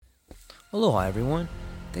Aloha, everyone.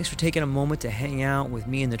 Thanks for taking a moment to hang out with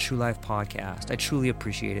me in the True Life podcast. I truly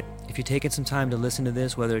appreciate it. If you're taking some time to listen to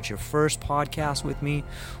this, whether it's your first podcast with me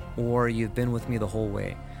or you've been with me the whole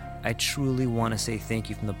way, I truly want to say thank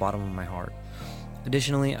you from the bottom of my heart.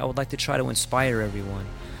 Additionally, I would like to try to inspire everyone.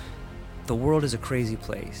 The world is a crazy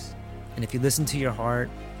place, and if you listen to your heart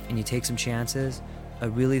and you take some chances, I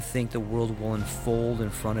really think the world will unfold in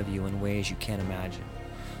front of you in ways you can't imagine.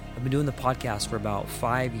 I've been doing the podcast for about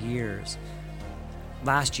 5 years.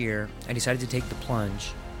 Last year, I decided to take the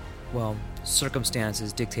plunge. Well,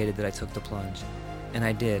 circumstances dictated that I took the plunge, and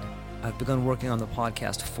I did. I've begun working on the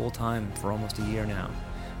podcast full-time for almost a year now,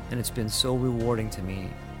 and it's been so rewarding to me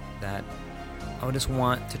that I would just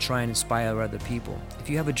want to try and inspire other people. If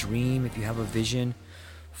you have a dream, if you have a vision,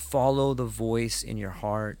 follow the voice in your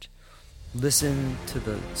heart, listen to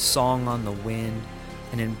the song on the wind,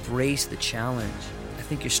 and embrace the challenge.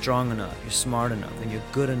 I think you're strong enough, you're smart enough, and you're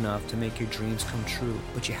good enough to make your dreams come true,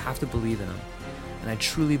 but you have to believe in them. And I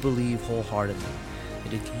truly believe wholeheartedly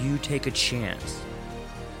that if you take a chance,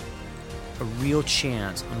 a real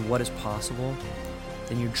chance on what is possible,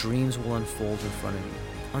 then your dreams will unfold in front of you.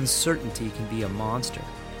 Uncertainty can be a monster.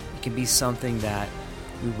 It can be something that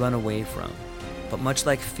we run away from. But much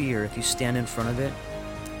like fear, if you stand in front of it,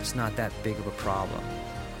 it's not that big of a problem.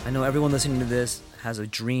 I know everyone listening to this has a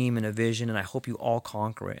dream and a vision, and I hope you all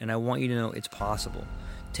conquer it. And I want you to know it's possible.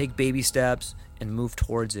 Take baby steps and move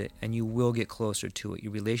towards it, and you will get closer to it.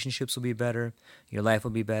 Your relationships will be better. Your life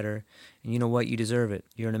will be better. And you know what? You deserve it.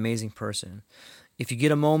 You're an amazing person. If you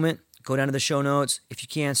get a moment, go down to the show notes. If you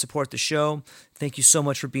can, support the show. Thank you so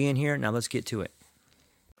much for being here. Now let's get to it.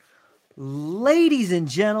 Ladies and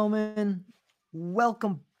gentlemen,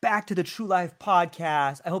 welcome back to the True Life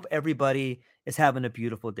podcast. I hope everybody is having a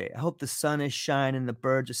beautiful day. I hope the sun is shining, the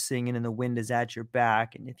birds are singing, and the wind is at your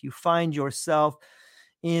back. And if you find yourself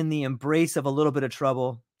in the embrace of a little bit of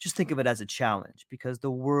trouble, just think of it as a challenge, because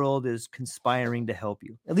the world is conspiring to help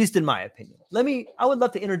you, at least in my opinion. I would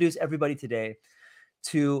love to introduce everybody today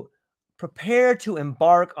to prepare to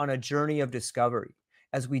embark on a journey of discovery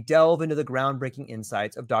as we delve into the groundbreaking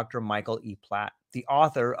insights of Dr. Michael E. Platt, the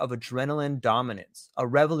author of Adrenaline Dominance, a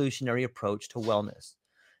revolutionary approach to wellness.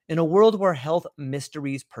 In a world where health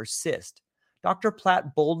mysteries persist, Dr.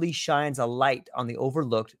 Platt boldly shines a light on the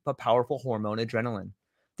overlooked but powerful hormone adrenaline.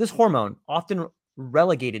 This hormone, often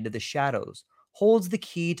relegated to the shadows, holds the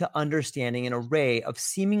key to understanding an array of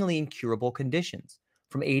seemingly incurable conditions,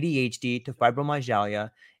 from ADHD to fibromyalgia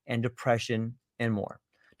and depression and more.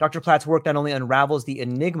 Dr. Platt's work not only unravels the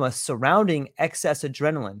enigma surrounding excess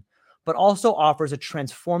adrenaline, but also offers a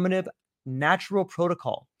transformative natural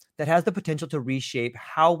protocol that has the potential to reshape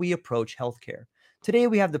how we approach healthcare. Today,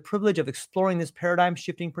 we have the privilege of exploring this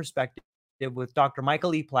paradigm-shifting perspective with Dr.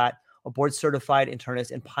 Michael E. Platt, a board-certified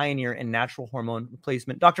internist and pioneer in natural hormone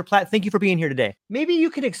replacement. Dr. Platt, thank you for being here today. Maybe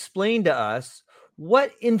you could explain to us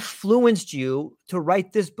what influenced you to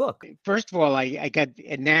write this book. First of all, I got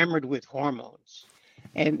enamored with hormones.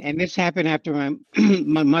 And this happened after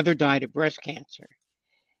my mother died of breast cancer.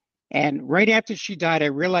 And right after she died, I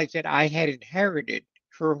realized that I had inherited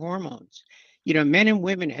her hormones. You know, men and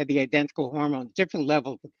women had the identical hormones, different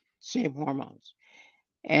levels, but same hormones.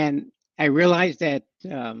 And I realized that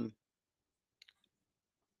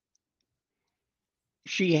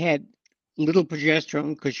she had little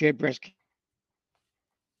progesterone because she had breast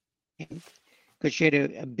cancer, because she had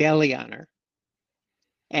a belly on her.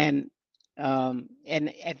 And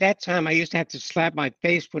at that time, I used to have to slap my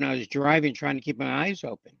face when I was driving, trying to keep my eyes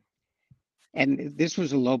open. And this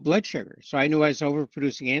was a low blood sugar. So I knew I was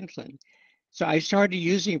overproducing insulin. So I started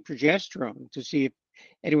using progesterone to see if,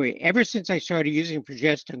 anyway, ever since I started using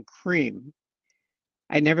progesterone cream,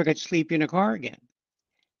 I never got sleepy in a car again.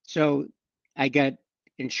 So I got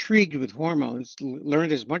intrigued with hormones,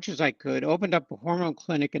 learned as much as I could, opened up a hormone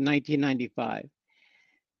clinic in 1995.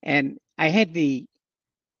 And I had the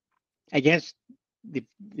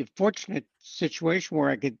fortunate situation where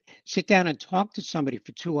I could sit down and talk to somebody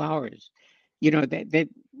for 2 hours. You know, that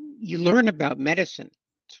you learn about medicine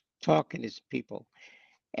talking to people.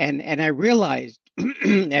 And I realized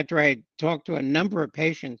after I talked to a number of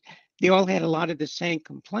patients, they all had a lot of the same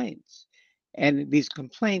complaints. And these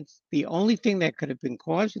complaints, the only thing that could have been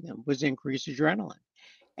causing them was increased adrenaline.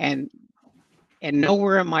 And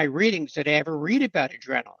nowhere in my readings did I ever read about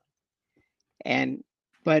adrenaline.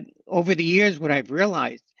 But over the years, what I've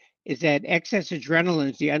realized is that excess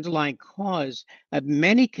adrenaline is the underlying cause of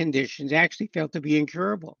many conditions actually felt to be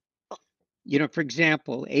incurable. You know, for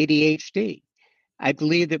example, ADHD. I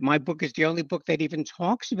believe that my book is the only book that even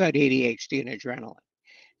talks about ADHD and adrenaline.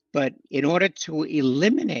 But in order to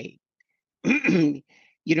eliminate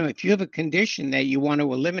if you have a condition that you want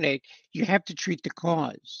to eliminate, you have to treat the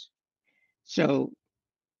cause. So,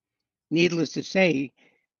 needless to say,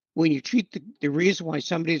 when you treat the reason why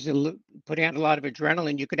somebody's putting out a lot of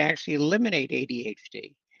adrenaline, you could actually eliminate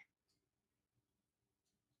ADHD.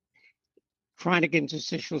 Chronic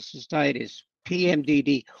interstitial cystitis,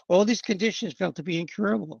 PMDD, all these conditions felt to be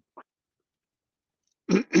incurable.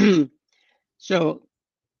 So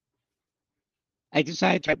I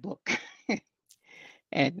decided to write a book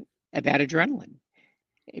and about adrenaline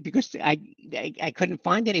because I couldn't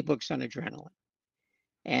find any books on adrenaline.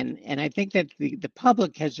 And I think that the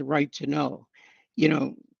public has the right to know. You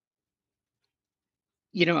know,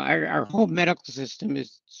 our whole medical system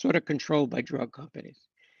is sort of controlled by drug companies.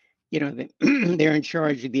 They're in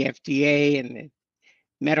charge of the FDA and the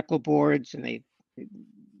medical boards, and they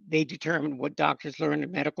determine what doctors learn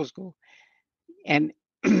in medical school. And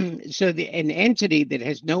so an entity that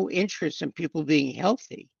has no interest in people being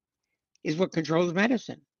healthy is what controls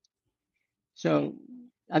medicine. So,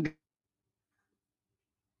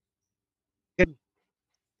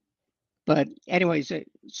 but anyways,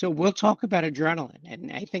 so we'll talk about adrenaline,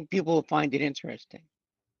 and I think people will find it interesting.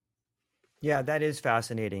 Yeah, that is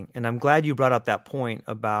fascinating. And I'm glad you brought up that point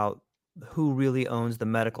about who really owns the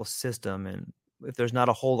medical system. And if there's not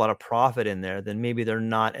a whole lot of profit in there, then maybe they're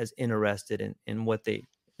not as interested in what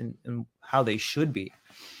in how they should be.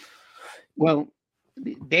 Well,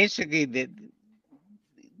 basically, the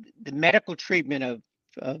medical treatment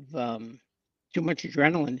of too much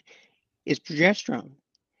adrenaline is progesterone,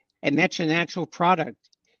 and that's a natural product.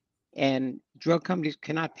 And drug companies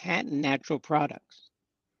cannot patent natural products.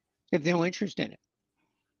 They have no interest in it.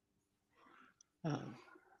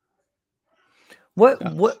 What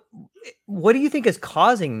So, what do you think is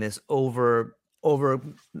causing this over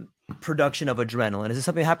production of adrenaline? Is it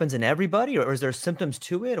something that happens in everybody, or is there symptoms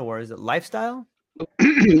to it, or is it lifestyle?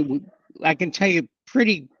 I can tell you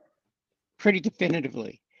pretty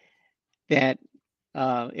definitively that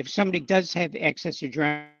if somebody does have excess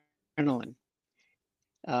adrenaline,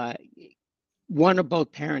 one or both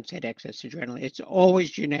parents had excess adrenaline. It's always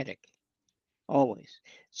genetic, always.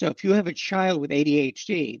 So if you have a child with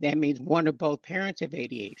ADHD, that means one or both parents have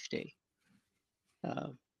ADHD.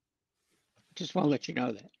 Just want to let you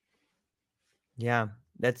know that. Yeah,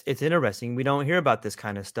 it's interesting. We don't hear about this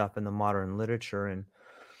kind of stuff in the modern literature, and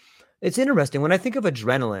it's interesting. When I think of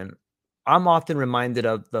adrenaline, I'm often reminded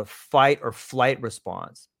of the fight or flight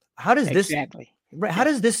response. How does this Exactly. how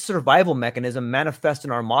does this survival mechanism manifest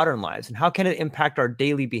in our modern lives, and how can it impact our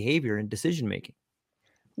daily behavior and decision making?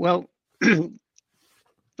 Well,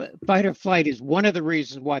 fight or flight is one of the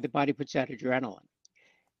reasons why the body puts out adrenaline,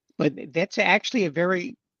 but that's actually a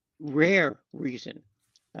very rare reason.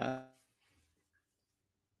 Of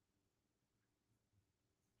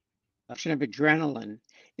adrenaline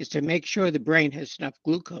is to make sure the brain has enough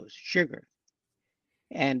glucose, sugar,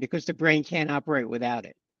 and because the brain can't operate without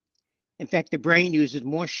it. In fact, the brain uses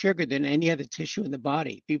more sugar than any other tissue in the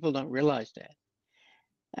body. People don't realize that.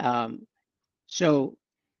 So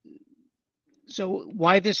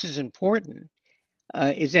why this is important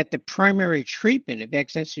is that the primary treatment of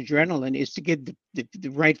excess adrenaline is to give the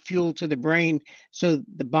right fuel to the brain so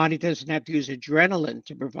the body doesn't have to use adrenaline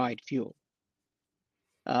to provide fuel.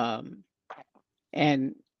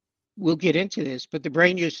 And we'll get into this, but the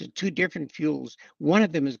brain uses two different fuels. One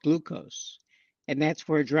of them is glucose, and that's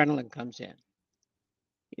where adrenaline comes in.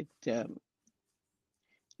 A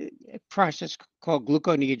process called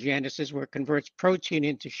gluconeogenesis where it converts protein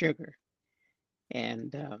into sugar.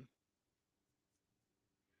 And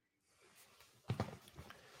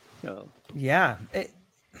so, Yeah,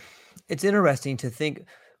 it's interesting to think.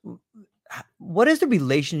 What is the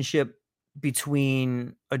relationship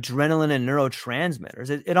between adrenaline and neurotransmitters?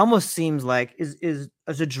 It almost seems like is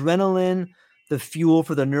adrenaline the fuel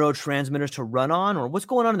for the neurotransmitters to run on, or what's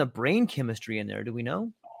going on in the brain chemistry in there? Do we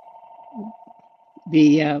know?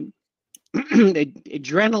 the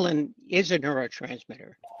adrenaline is a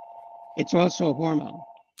neurotransmitter. It's also a hormone.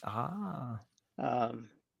 Ah, Um,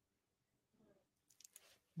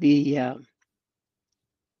 the I'm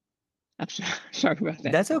sorry about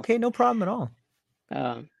that. that's okay. No problem at all.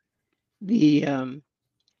 The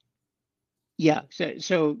yeah.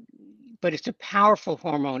 So, but it's a powerful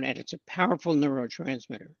hormone and it's a powerful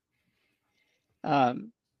neurotransmitter.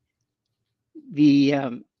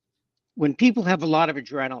 The when people have a lot of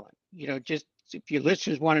adrenaline, just if your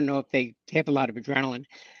listeners want to know if they have a lot of adrenaline,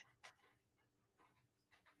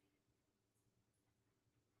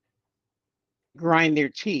 grind their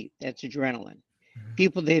teeth, that's adrenaline.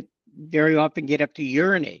 People that very often get up to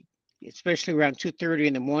urinate, especially around 2:30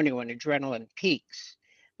 in the morning when adrenaline peaks.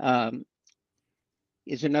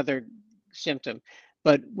 is another symptom.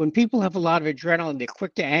 But when people have a lot of adrenaline, they're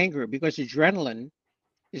quick to anger because adrenaline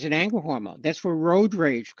is an anger hormone. That's where road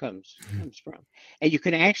rage comes from. And you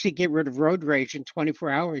can actually get rid of road rage in 24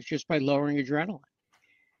 hours just by lowering adrenaline.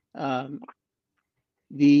 Um,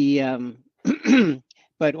 the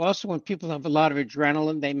but also when people have a lot of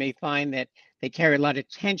adrenaline, they may find that they carry a lot of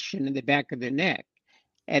tension in the back of their neck,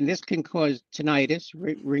 and this can cause tinnitus,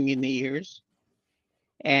 ringing the ears,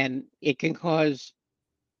 and it can cause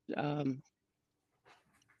um,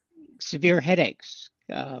 severe headaches.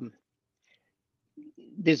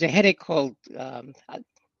 There's a headache called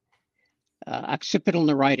occipital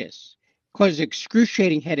neuritis, causes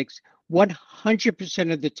excruciating headaches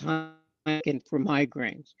 100% of the time for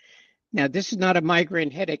migraines. Now, this is not a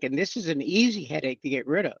migraine headache, and this is an easy headache to get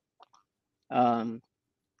rid of. Um,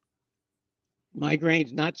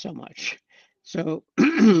 Migraines, not so much. So,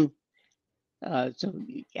 so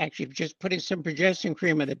actually, just putting some progesterone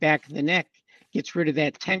cream on the back of the neck gets rid of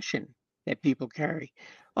that tension that people carry.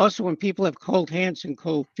 Also, when people have cold hands and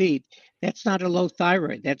cold feet, that's not a low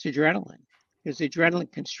thyroid, that's adrenaline, because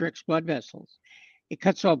adrenaline constricts blood vessels. It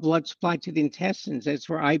cuts off blood supply to the intestines. That's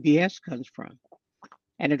where IBS comes from.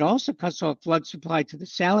 And it also cuts off blood supply to the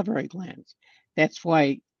salivary glands. That's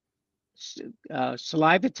why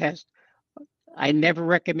saliva test I never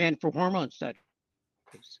recommend for hormone studies.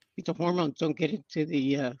 The hormones don't get into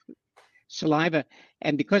the saliva,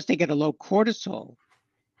 and because they get a low cortisol,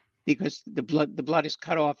 because the blood is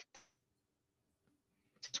cut off,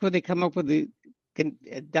 that's where they come up with the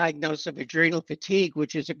diagnosis of adrenal fatigue,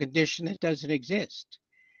 which is a condition that doesn't exist.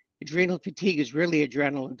 Adrenal fatigue is really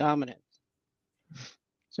adrenaline dominant.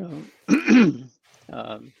 So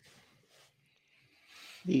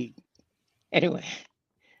the anyway,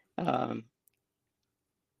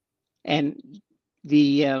 and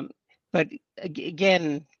the but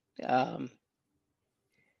again, there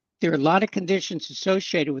are a lot of conditions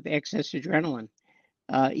associated with excess adrenaline.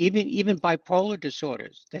 Even bipolar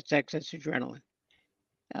disorders, that's excess adrenaline.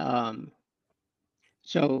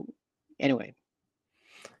 So anyway,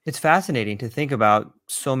 It's fascinating to think about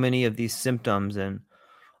so many of these symptoms, and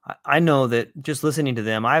I know that just listening to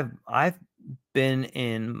them, I've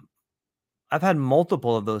had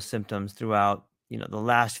multiple of those symptoms throughout, the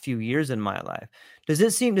last few years in my life. Does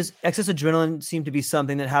excess adrenaline seem to be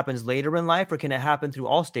something that happens later in life, or can it happen through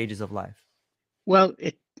all stages of life? well,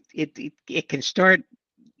 it can start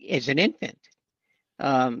as an infant.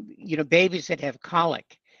 Babies that have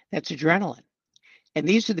colic, that's adrenaline. And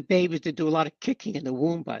these are the babies that do a lot of kicking in the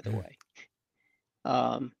womb, by the way.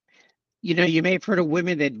 You may have heard of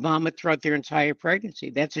women that vomit throughout their entire pregnancy.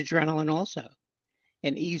 That's adrenaline also,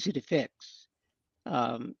 and easy to fix.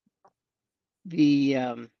 Um,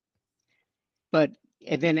 the but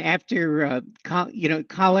and then after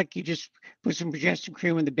colic, you just put some progesterone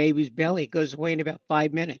cream on the baby's belly. It goes away in about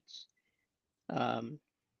 5 minutes. Um,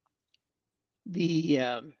 the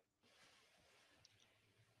and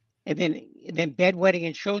then bedwetting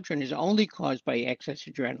in children is only caused by excess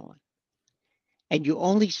adrenaline, and you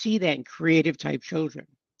only see that in creative type children.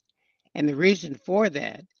 And the reason for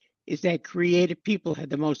that is that creative people have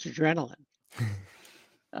the most adrenaline,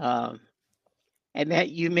 and that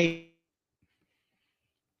you may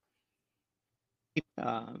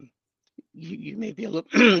you may be a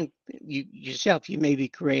little you may be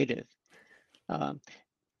creative. But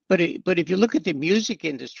if you look at the music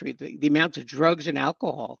industry, the amount of drugs and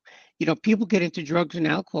alcohol, people get into drugs and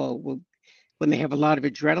alcohol when they have a lot of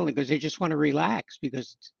adrenaline because they just want to relax,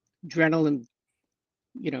 because adrenaline,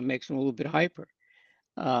 makes them a little bit hyper.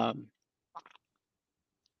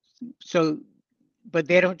 So, but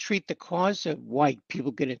they don't treat the cause of why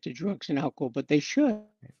people get into drugs and alcohol, but they should.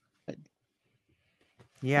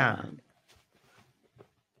 Yeah.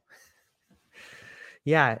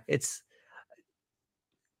 Yeah,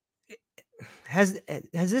 has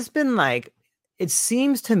this been like, it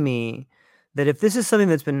seems to me that if this is something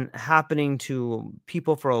that's been happening to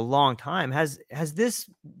people for a long time, is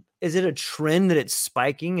it a trend that it's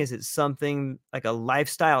spiking? Is it something like a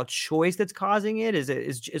lifestyle choice that's causing it?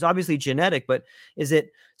 Is obviously genetic, but is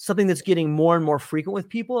it something that's getting more and more frequent with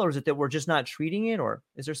people, or is it that we're just not treating it, or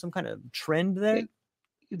is there some kind of trend there?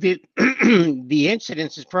 The the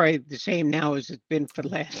incidence is probably the same now as it's been for the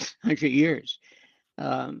last 100 years.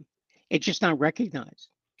 It's just not recognized.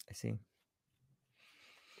 I see.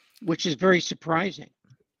 Which is very surprising.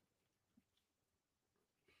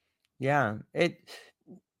 Yeah,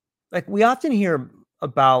 like we often hear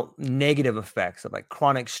about negative effects of like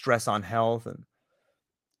chronic stress on health, and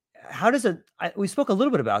we spoke a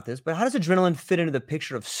little bit about this, but how does adrenaline fit into the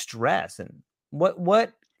picture of stress, and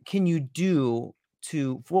what can you do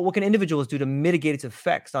what can individuals do to mitigate its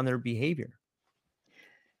effects on their behavior?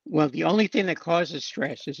 Well, the only thing that causes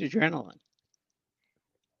stress is adrenaline.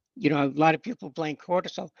 A lot of people blame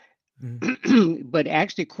cortisol, Mhm. but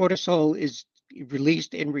actually cortisol is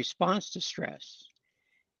released in response to stress.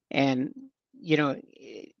 And, you know,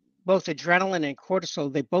 both adrenaline and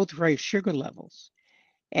cortisol, they both raise sugar levels.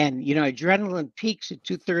 And, adrenaline peaks at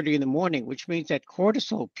 2:30 in the morning, which means that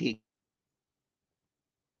cortisol peaks.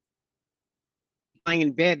 Lying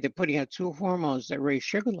in bed, they're putting out two hormones that raise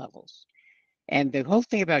sugar levels. And the whole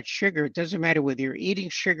thing about sugar, it doesn't matter whether you're eating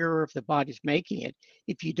sugar or if the body's making it.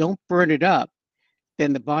 If you don't burn it up,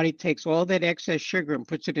 then the body takes all that excess sugar and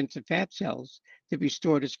puts it into fat cells to be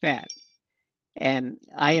stored as fat. And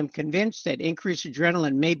I am convinced that increased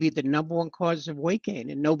adrenaline may be the number one cause of weight gain,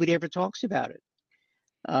 and nobody ever talks about it.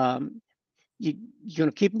 Um,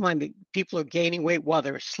 keep in mind that people are gaining weight while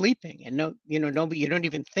they're sleeping, and nobody, you don't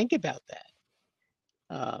even think about that.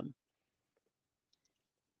 Um,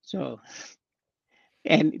 so,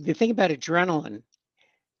 and the thing about adrenaline,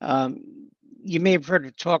 you may have heard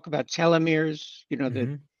it talk about telomeres.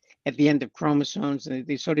 Mhm. At the end of chromosomes, and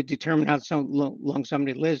they sort of determine how long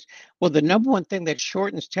somebody lives. Well, the number one thing that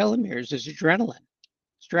shortens telomeres is adrenaline,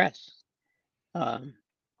 stress. Um,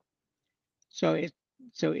 so it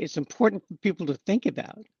so it's important for people to think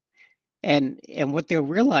about, and what they'll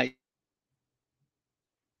realize,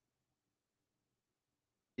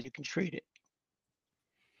 you can treat it.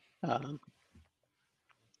 Um,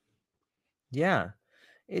 Yeah.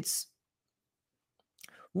 It's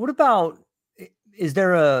what about is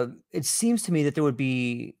there a it seems to me that there would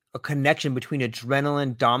be a connection between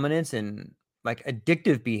adrenaline dominance and like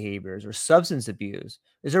addictive behaviors or substance abuse.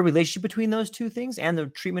 Is there a relationship between those two things and the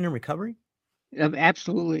treatment and recovery?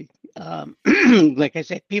 Absolutely. Like I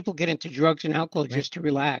said, people get into drugs and alcohol Right. just to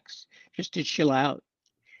relax, just to chill out,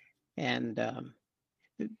 and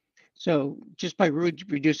so just by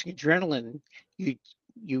reducing adrenaline, you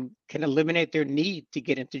you can eliminate their need to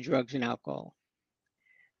get into drugs and alcohol.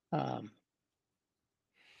 Um,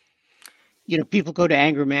 people go to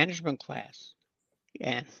anger management class,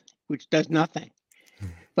 and which does nothing.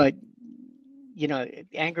 But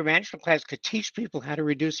anger management class could teach people how to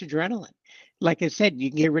reduce adrenaline. Like I said, you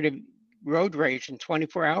can get rid of road rage in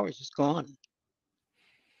 24 hours. It's gone.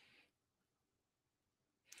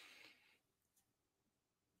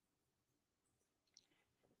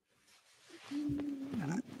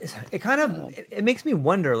 It kind of Um, it makes me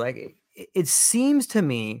wonder like it seems to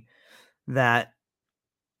me that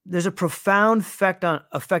there's a profound effect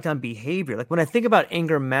on behavior. Like when I think about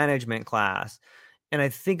anger management class, and I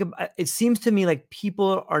think it seems to me like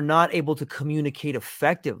people are not able to communicate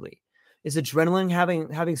effectively. Is adrenaline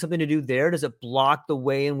having something to do there? Does it block the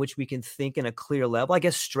way in which we can think in a clear level? I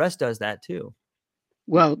guess stress does that too.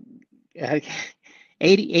 well, uh,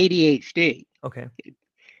 ADHD, Okay.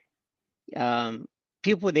 um,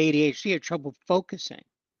 people with ADHD have trouble focusing,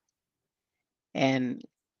 and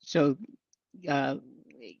so uh,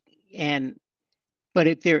 and but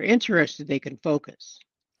if they're interested, they can focus.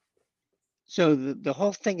 So the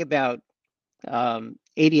whole thing about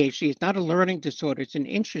ADHD is not a learning disorder; it's an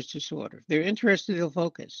interest disorder. If they're interested, they'll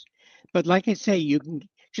focus. But like I say, you can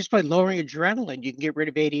just by lowering adrenaline, you can get rid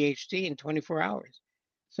of ADHD in 24 hours.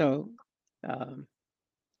 So, um,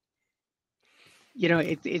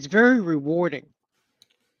 it's very rewarding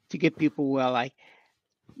to get people well. I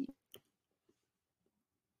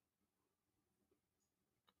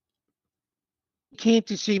came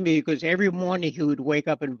to see me because every morning he would wake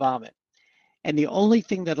up and vomit. And the only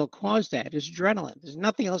thing that'll cause that is adrenaline. There's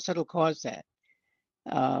nothing else that'll cause that.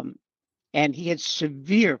 Um, and he had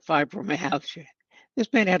severe fibromyalgia.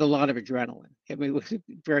 This man had a lot of adrenaline. I mean, it was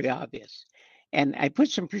very obvious. And I put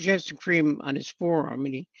some progesterone cream on his forearm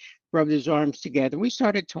and he rubbed his arms together. We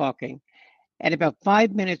started talking. And about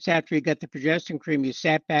 5 minutes after he got the progesterone cream, he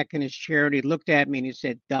sat back in his chair and he looked at me and he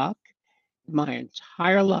said, "Doc, my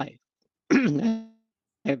entire life, I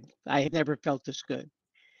have never felt this good."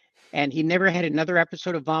 And he never had another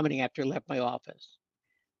episode of vomiting after he left my office.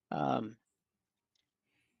 Um,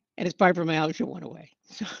 and his fibromyalgia went away.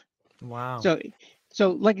 Wow. So,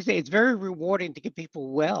 so like I say, it's very rewarding to get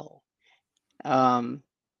people well. Um,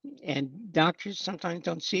 and doctors sometimes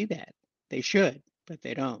don't see that. They should, but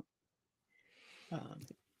they don't. Um,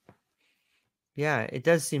 Yeah, it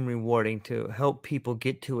does seem rewarding to help people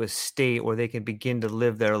get to a state where they can begin to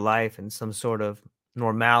live their life in some sort of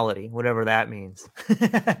normality, whatever that means.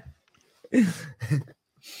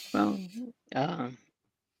 well, um,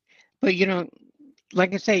 but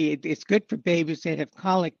like I say, it's good for babies that have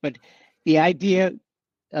colic. But the idea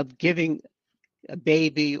of giving a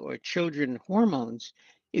baby or children hormones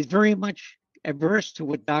is very much averse to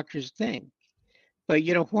what doctors think. But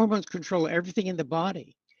hormones control everything in the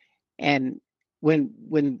body, and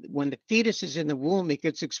when the fetus is in the womb, it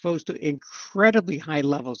gets exposed to incredibly high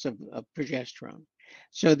levels of progesterone.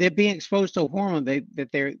 So they're being exposed to a hormone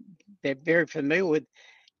they're very familiar with,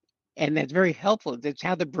 and that's very helpful. That's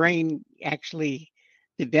how the brain actually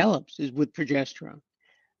develops, is with progesterone.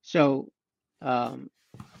 So, um,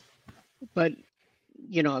 but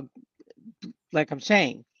you know, like I'm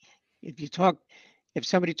saying, if you talk, if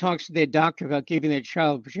somebody talks to their doctor about giving their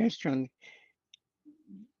child progesterone,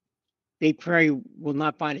 they probably will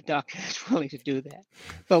not find a doctor that's willing to do that.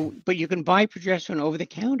 But you can buy progesterone over the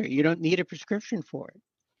counter. You don't need a prescription for it.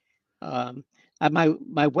 Um,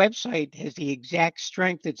 my website has the exact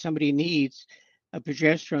strength that somebody needs of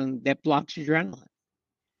progesterone that blocks adrenaline.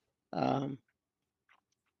 Um,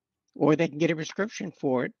 or they can get a prescription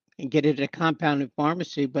for it and get it at a compounded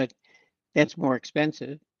pharmacy, but that's more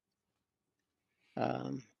expensive.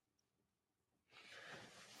 Um,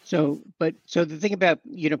 so the thing about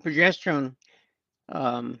progesterone,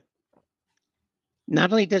 um,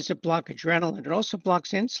 not only does it block adrenaline, it also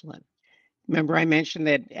blocks insulin. Remember, I mentioned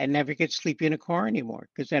that I never get sleepy in a car anymore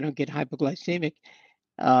because I don't get hypoglycemic.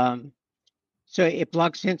 Um, so it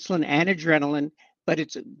blocks insulin and adrenaline, but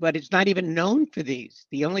it's not even known for these.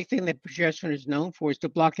 The only thing that progesterone is known for is to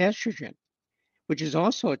block estrogen, which is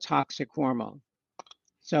also a toxic hormone.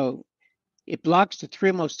 So it blocks the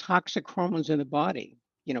three most toxic hormones in the body,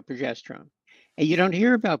 progesterone. And you don't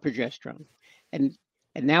hear about progesterone. And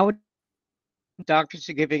now doctors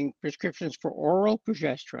are giving prescriptions for oral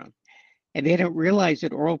progesterone. And they don't realize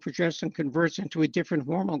that oral progesterone converts into a different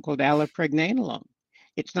hormone called allopregnanolone.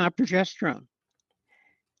 It's not progesterone.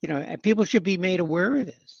 And people should be made aware of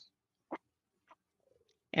this.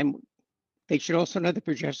 And they should also know that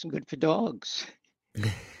progesterone is good for dogs.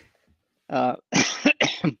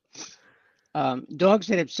 Uh, dogs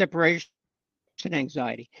that have separation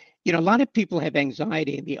anxiety. A lot of people have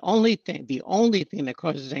anxiety, and the only thing that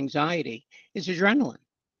causes anxiety is adrenaline.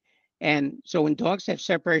 And so when dogs have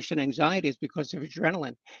separation anxiety, it's because of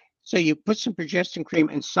adrenaline. So you put some progesterone cream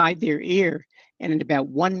inside their ear, and in about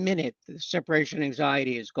 1 minute, the separation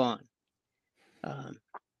anxiety is gone.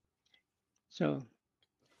 So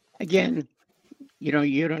again, you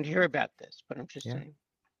don't hear about this, but I'm just saying.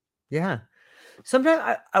 Yeah.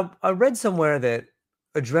 Sometimes I read somewhere that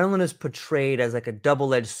adrenaline is portrayed as like a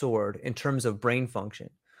double-edged sword in terms of brain function.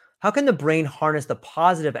 How can the brain harness the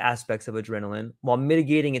positive aspects of adrenaline while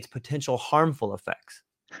mitigating its potential harmful effects?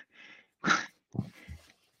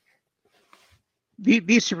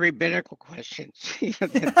 These are rabbinical questions.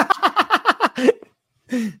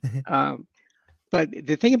 But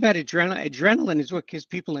the thing about adrenaline is what gives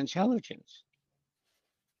people intelligence.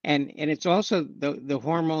 And it's also the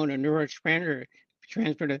hormone or neurotransmitter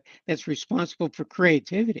that's responsible for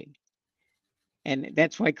creativity. And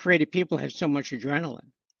that's why creative people have so much adrenaline.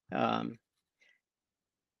 Um,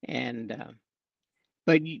 and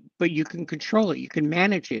but you can control it. You can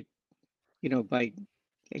manage it, by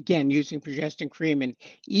again using progesterone cream and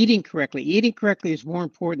eating correctly. Eating correctly is more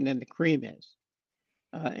important than the cream is.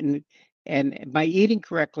 And by eating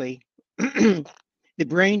correctly, the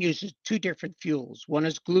brain uses two different fuels. One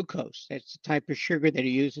is glucose. That's the type of sugar that it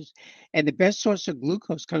uses. And the best source of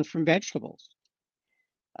glucose comes from vegetables,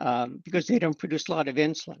 because they don't produce a lot of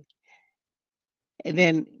insulin. And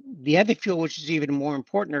then the other fuel, which is even more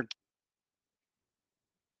important, are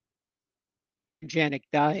ketogenic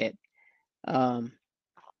diet. Um,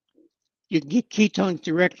 you can get ketones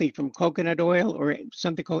directly from coconut oil or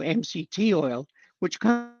something called MCT oil, which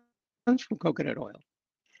comes from coconut oil.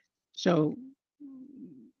 So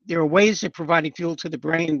there are ways of providing fuel to the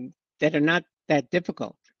brain that are not that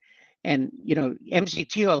difficult. And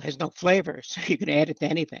MCT oil has no flavor, so you can add it to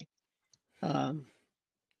anything. Um,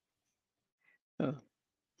 uh,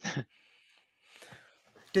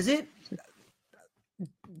 Does it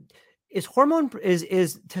is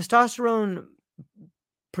testosterone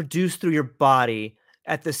produced through your body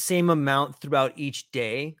at the same amount throughout each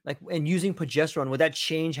day? Like, and using progesterone, would that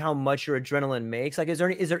change how much your adrenaline makes? Like, is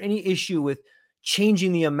there any issue with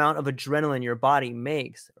changing the amount of adrenaline your body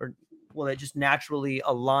makes, or will it just naturally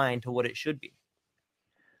align to what it should be?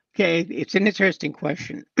 okay, it's an interesting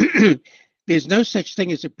question. There's no such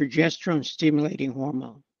thing as a progesterone stimulating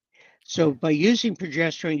hormone. So by using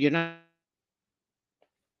progesterone, you're not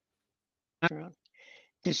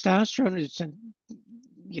testosterone is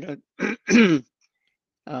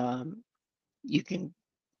you can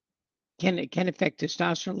affect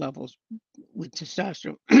testosterone levels with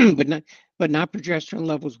testosterone, but not progesterone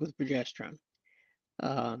levels with progesterone.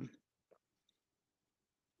 Um,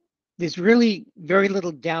 there's really very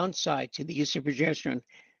little downside to the use of progesterone.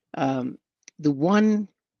 Um, the one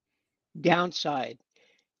downside,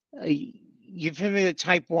 you're familiar with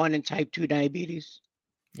type 1 and type 2 diabetes?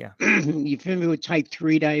 Yeah. You familiar with type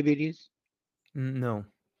 3 diabetes? No.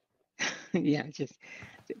 Yeah, just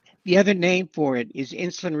the other name for it is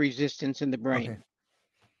insulin resistance in the Okay. brain,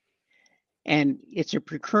 and it's a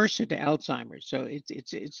precursor to Alzheimer's. So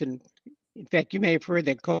it's an in fact, you may have heard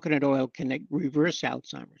that coconut oil can reverse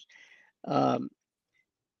Alzheimer's. Um,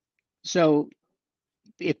 so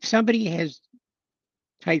if somebody has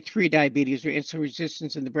type 3 diabetes or insulin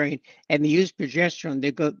resistance in the brain and they use progesterone,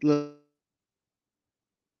 they go.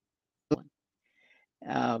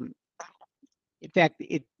 Um, in fact,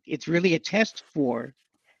 it's really a test for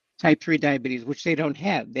type 3 diabetes, which they don't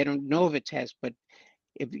have. They don't know of a test, but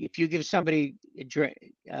if you give somebody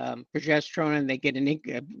progesterone and they get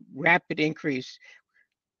a rapid increase,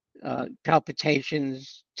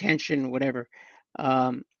 palpitations, tension, whatever,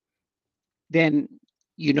 um, then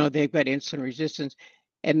you know they've got insulin resistance.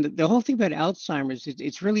 And the whole thing about Alzheimer's is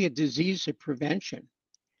it's really a disease of prevention.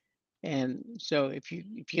 And so if you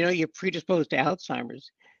know you're predisposed to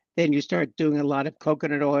Alzheimer's, then you start doing a lot of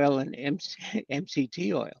coconut oil and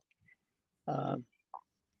MCT oil. Um,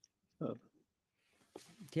 so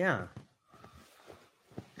Yeah.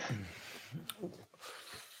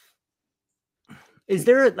 Is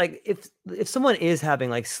there like if someone is having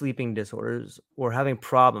like sleeping disorders or having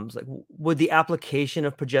problems, like would the application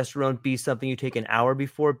of progesterone be something you take an hour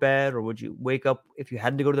before bed, or would you wake up if you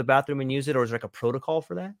had to go to the bathroom and use it, or is there like a protocol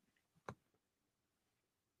for that?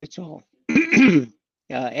 it's all.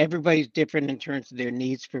 Everybody's different in terms of their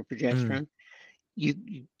needs for Mm. progesterone. You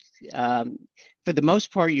um, for the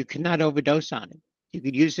most part, you cannot overdose on it. You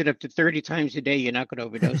could use it up to 30 times a day. You're not going to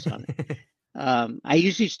overdose on it. I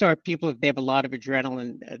usually start people if they have a lot of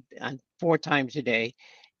adrenaline on 4 times a day.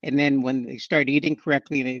 And then when they start eating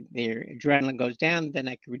correctly, their adrenaline goes down, then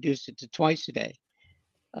I can reduce it to twice a day.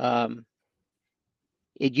 Um,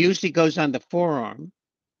 it usually goes on the forearm.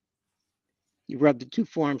 You rub the two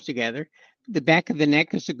forearms together. The back of the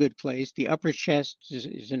neck is a good place. The upper chest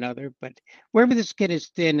is another, but wherever the skin is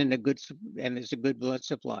thin and there's a good blood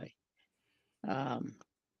supply. Um,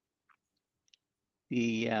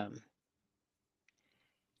 the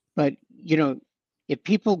but you know, if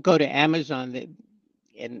people go to Amazon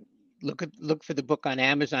and look for the book on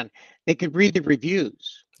Amazon, they could read the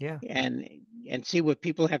reviews Yeah. and and see what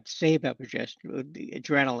people have to say about progesterone, the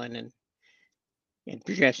adrenaline and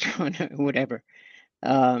progesterone, or whatever.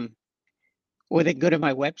 Um, or they can go to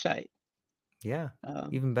my website, Yeah. um,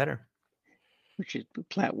 Even better. which is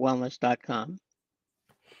plattwellness.com.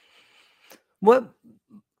 What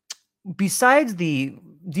besides do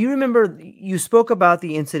you remember you spoke about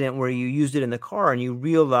the incident where you used it in the car and you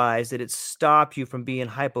realized that it stopped you from being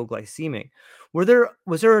hypoglycemic? Was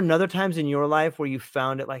there another times in your life where you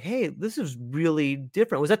found it like, hey, this is really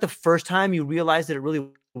different? Was that the first time you realized that it really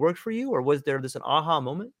worked for you, or was there this an aha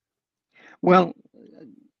moment? Well,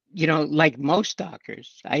 like most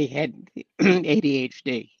doctors, I had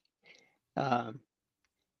ADHD. Um,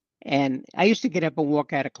 and I used to get up and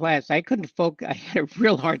walk out of class. I couldn't focus. I had a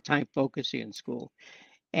real hard time focusing in school.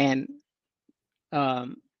 And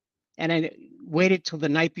um, and I waited till the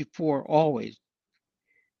night before always.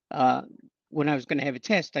 Uh, when I was going to have a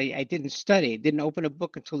test, I didn't study, didn't open a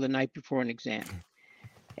book until the night before an exam.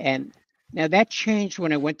 And now that changed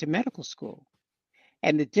when I went to medical school.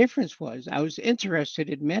 And the difference was I was interested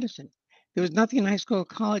in medicine. There was nothing in high school or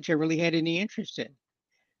college I really had any interest in.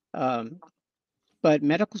 Um, but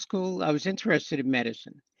medical school, I was interested in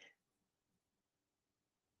medicine.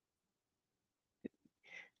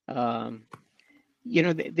 Um,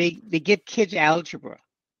 they give kids algebra,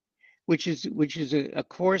 which is a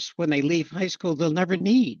course when they leave high school they'll never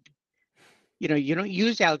need. You don't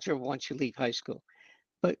use algebra once you leave high school.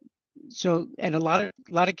 But so and a lot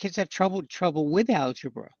of kids have trouble with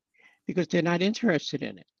algebra because they're not interested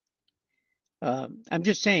in it. I'm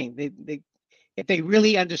just saying they if they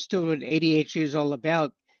really understood what ADHD is all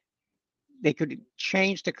about, they could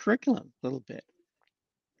change the curriculum a little bit,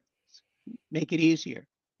 make it easier.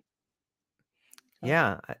 Uh,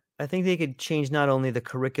 Yeah, I think they could change not only the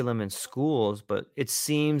curriculum in schools, but it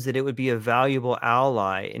seems that it would be a valuable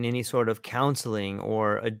ally in any sort of counseling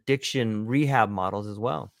or addiction rehab models as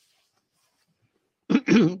well.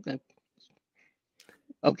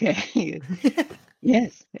 okay.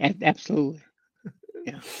 Yes, absolutely.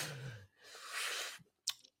 Yeah.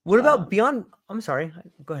 What about Um, beyond? I'm sorry.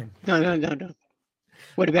 Go ahead. no, no, no, no.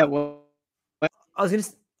 What I, about what? I was gonna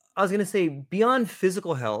I was gonna say beyond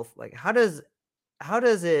physical health, like how does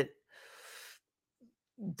it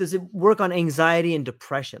does it work on anxiety and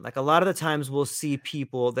depression? Like a lot of the times we'll see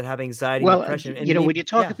people that have anxiety and Well, depression and you know, when you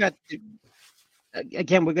talk yeah, about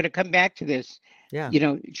again, we're going to come back to this. yeah, You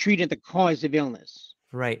know, treating the cause of illness.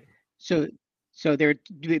 right. So, so there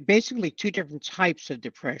are basically two different types of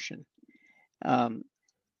depression. Um,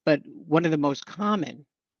 but one of the most common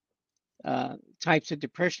types of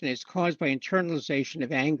depression is caused by internalization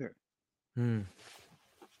of anger. Mm,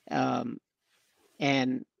 Um,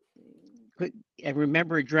 and and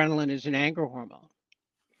remember, adrenaline is an anger hormone.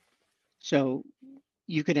 So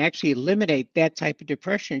you can actually eliminate that type of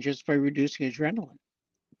depression just by reducing adrenaline.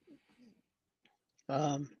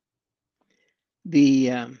 Um,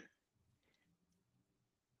 the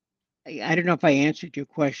I don't know if I answered your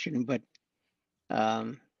question, but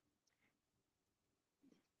um,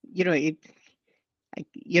 you know it.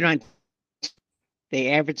 You know,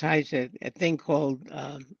 they advertise a thing called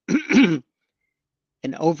an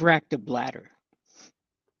overactive bladder,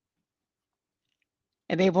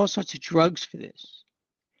 and they have all sorts of drugs for this.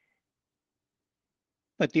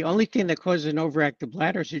 But the only thing that causes an overactive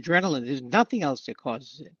bladder is adrenaline. There's nothing else that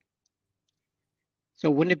causes it. So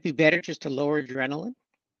wouldn't it be better just to lower adrenaline,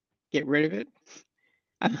 get rid of it?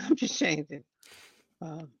 I'm just saying that.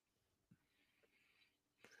 Um,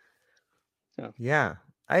 so yeah,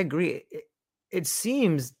 I agree. It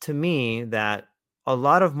seems to me that a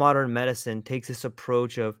lot of modern medicine takes this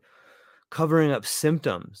approach of covering up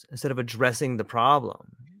symptoms instead of addressing the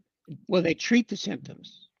problem. well, they treat the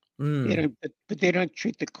symptoms. They Mm, don't, but they don't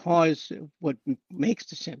treat the cause of what makes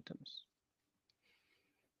the symptoms.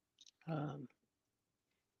 Um,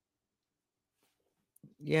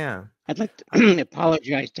 yeah. I'd like I, to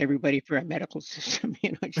apologize to everybody for our medical system.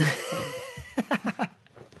 You know, just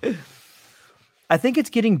I think it's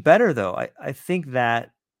getting better though. I think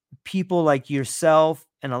that people like yourself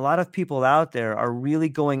and a lot of people out there are really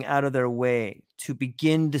going out of their way to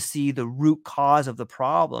begin to see the root cause of the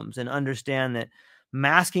problems and understand that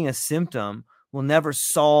masking a symptom will never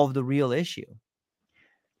solve the real issue.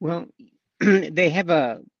 well, they have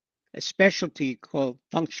a specialty called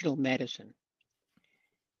functional medicine,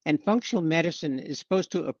 and functional medicine is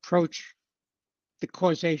supposed to approach the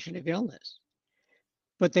causation of illness.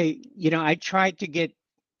 But they, you know, I tried to get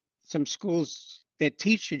some schools that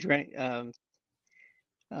teach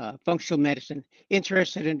functional medicine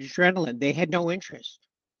interested in adrenaline. They had no interest.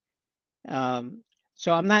 Um,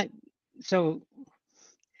 so I'm not. So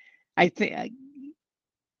I think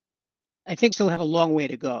I think still have a long way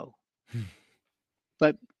to go,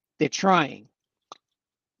 but they're trying.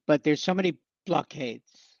 But there's so many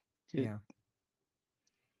blockades. To, Yeah.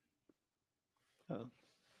 uh,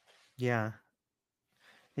 Yeah.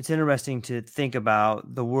 It's interesting to think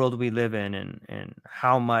about the world we live in and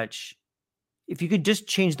how much if you could just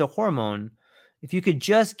change the hormone, if you could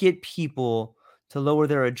just get people to lower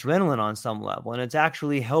their adrenaline on some level, and it's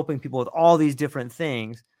actually helping people with all these different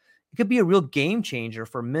things, it could be a real game changer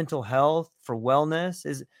for mental health, for wellness.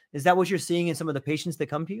 Is that what you're seeing in some of the patients that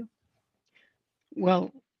come to you?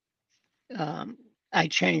 well, um, I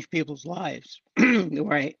change people's lives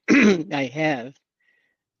where I have,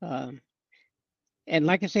 um, and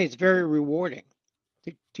like I say, it's very rewarding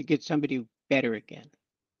to get somebody better again.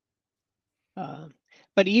 Um,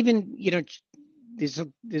 but even you know, there's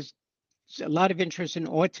a lot of interest in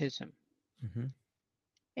autism, Mm-hmm.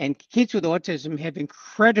 and kids with autism have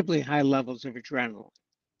incredibly high levels of adrenaline,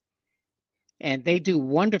 and they do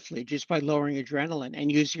wonderfully just by lowering adrenaline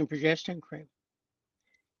and using progesterone cream.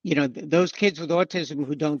 You know, those kids with autism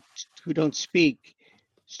who don't speak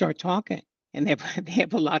start talking, and they have, they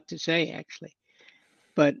have a lot to say actually.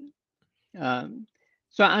 But um,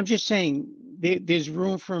 so I'm just saying there's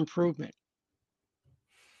room for improvement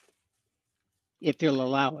if they'll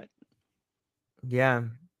allow it. Yeah.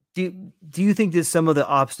 Do you think that some of the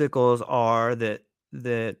obstacles are that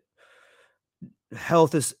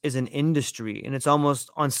health is an industry and it's almost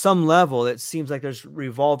on some level it seems like there's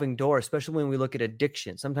revolving door, especially when we look at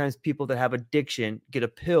addiction. Sometimes people that have addiction get a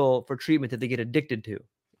pill for treatment that they get addicted to. It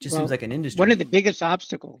just seems Well, like an one of industry. the biggest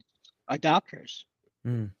obstacles are doctors.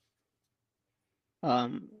 Mm,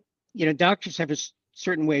 Um, you know, doctors have a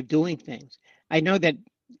certain way of doing things. I know that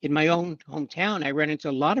in my own hometown, I ran into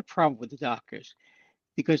a lot of problem with the doctors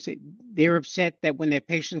because they're upset that when their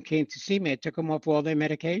patients came to see me, I took them off all their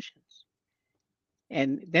medications.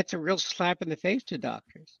 And that's a real slap in the face to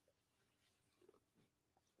doctors.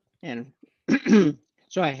 And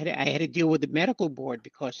so I had to deal with the medical board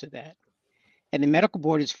because of that. And the medical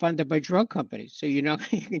board is funded by drug companies. So, you know,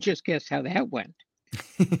 you can just guess how that went.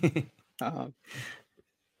 Uh,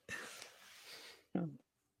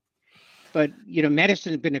 but, you know,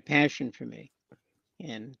 medicine has been a passion for me.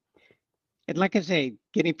 And And like I say,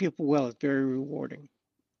 getting people well is very rewarding.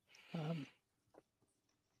 Um,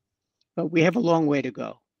 but we have a long way to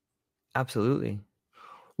go. Absolutely.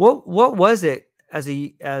 What was it as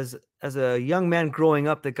a young man growing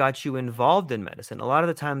up that got you involved in medicine? A lot of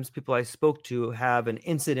the times people I spoke to have an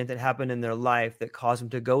incident that happened in their life that caused them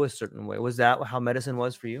to go a certain way. Was that how medicine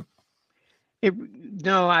was for you? It,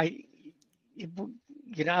 no, it,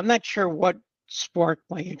 I'm not sure what sparked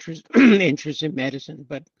my interest interest in medicine,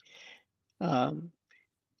 um,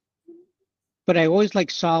 but I always like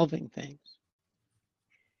solving things,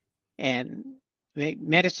 and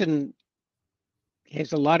medicine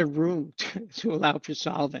has a lot of room to allow for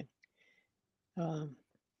solving. Um,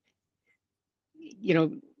 you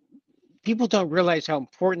know, people don't realize how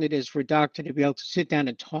important it is for a doctor to be able to sit down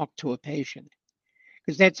and talk to a patient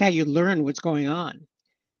because that's how you learn what's going on.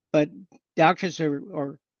 But doctors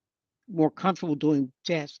are more comfortable doing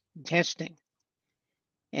testing,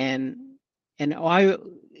 and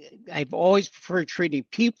I've always preferred treating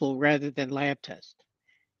people rather than lab tests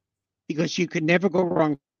because you could never go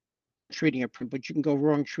wrong treating a print, but you can go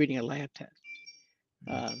wrong treating a lab test.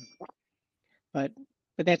 Um, but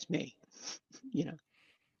but that's me, you know.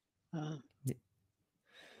 Uh,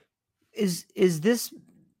 Is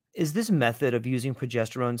this method of using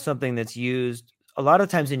progesterone something that's used a lot of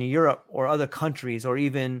times in Europe or other countries, or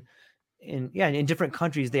even in different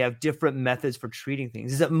countries they have different methods for treating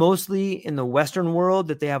things? Is it mostly in the Western world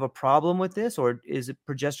that they have a problem with this, or is it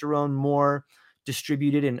progesterone more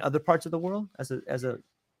distributed in other parts of the world as a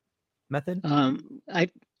method? I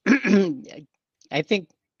I think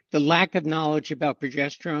the lack of knowledge about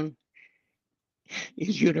progesterone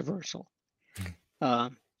is universal.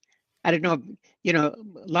 Um, I don't know, a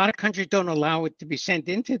lot of countries don't allow it to be sent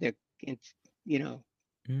into in, you know,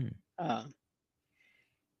 Mm. uh,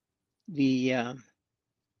 the.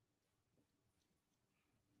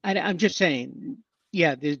 I'm just saying,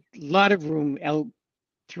 yeah, there's a lot of room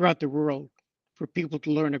throughout the world for people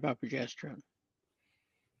to learn about progesterone,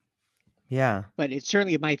 Yeah. but it's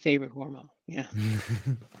certainly my favorite hormone. Yeah.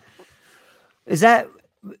 is that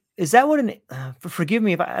is that what an forgive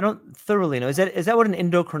me if I don't thoroughly know, is that what an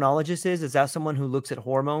endocrinologist is that someone who looks at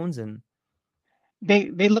hormones and They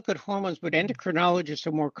look at hormones, but endocrinologists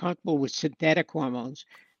are more comfortable with synthetic hormones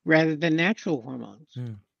rather than natural hormones.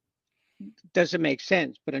 Mm. Doesn't make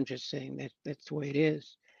sense, but I'm just saying that that's the way it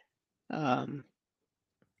is. Um,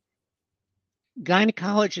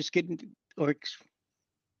 Gynecologists get or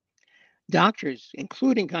doctors,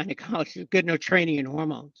 including gynecologists, get no training in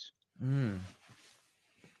hormones. Mm.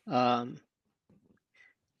 Um,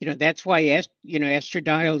 that's why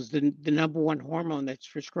estradiol is the number one hormone that's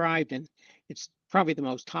prescribed, and it's probably the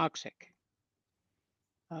most toxic.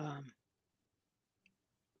 Um,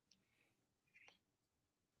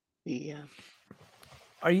 the, uh,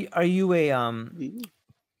 Are you a the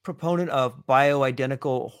proponent of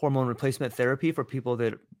bioidentical hormone replacement therapy for people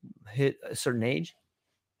that hit a certain age?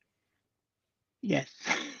 Yes.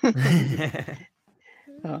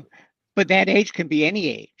 uh, but that age can be any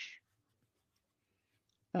age.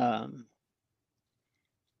 Um,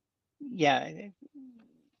 yeah,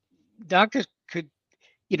 doctors could,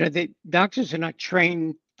 the doctors are not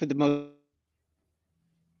trained for the most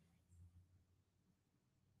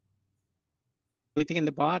thing in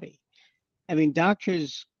the body. I mean,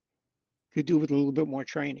 doctors could do with a little bit more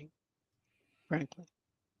training, frankly.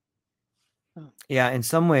 Oh, Yeah, in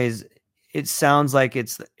some ways it sounds like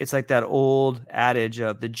it's like that old adage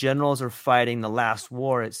of the generals are fighting the last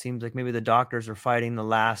war. It seems like maybe the doctors are fighting the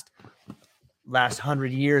last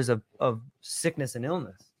 100 years of sickness and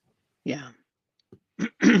illness. yeah.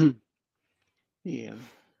 Yeah.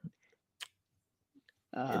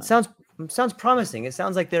 It Uh, sounds promising. It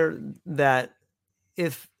sounds like that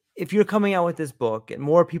if you're coming out with this book and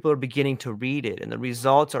more people are beginning to read it and the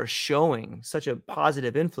results are showing such a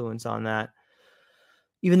positive influence on that,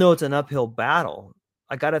 even though it's an uphill battle,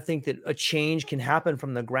 I got to think that a change can happen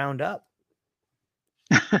from the ground up.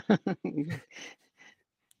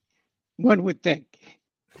 one would think.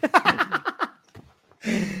 One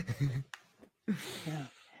would think. Yeah.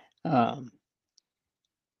 Um,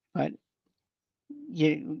 but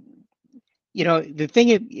you the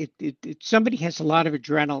thing somebody has a lot of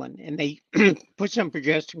adrenaline and they put some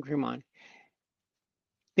progesterone cream on,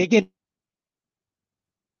 they get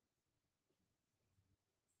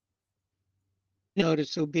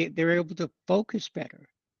notice they're able to focus better.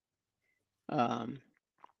 Um,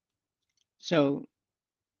 so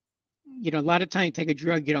a lot of times you take a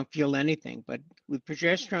drug, you don't feel anything, but with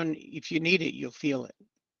progesterone, if you need it, you'll feel it.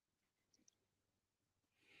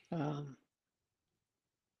 Um,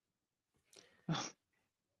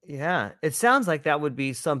 Yeah, it sounds like that would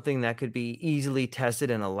be something that could be easily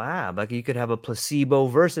tested in a lab. Like you could have a placebo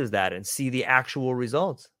versus that and see the actual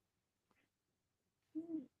results.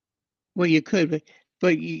 Well, you could,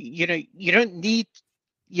 but you know you don't need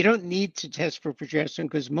to test for progesterone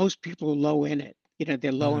because most people are low in it. You know,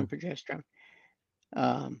 they're low in Mhm. progesterone.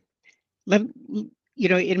 Um, let, you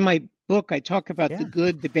know, in my book, I talk about the Yeah.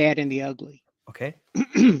 good, the bad, and the ugly. Okay.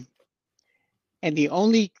 And the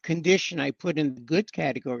only condition I put in the good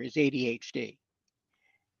category is ADHD.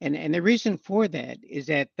 And the reason for that is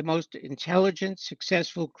that the most intelligent,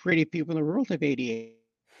 successful, creative people in the world have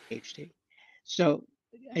ADHD. So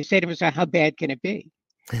I say to myself, how bad can it be?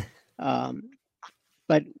 Um,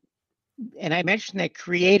 but and I mentioned that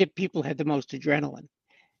creative people have the most adrenaline.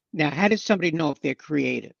 Now, how does somebody know if they're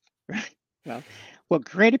creative? Right? Well,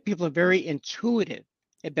 creative people are very intuitive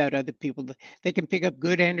about other people. They can pick up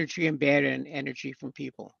good energy and bad energy from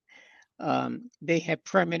people. They have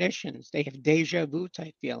premonitions. They have deja vu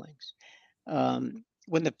type feelings.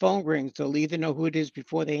 When the phone rings, they'll either know who it is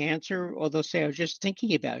before they answer, or they'll say, "I was just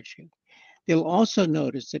thinking about you." They'll also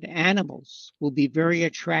notice that animals will be very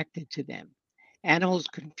attracted to them. Animals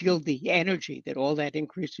can feel the energy that all that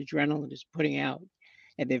increased adrenaline is putting out,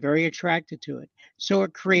 and they're very attracted to it. So, are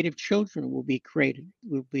creative children will be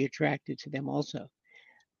attracted to them also.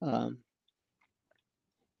 Um,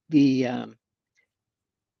 the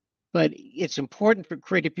but it's important for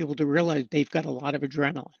creative people to realize they've got a lot of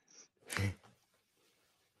adrenaline.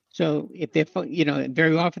 So if they're, you know,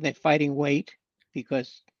 very often they're fighting weight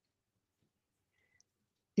because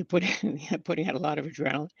you're putting out a lot of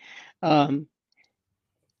adrenaline, um,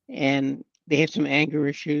 and they have some anger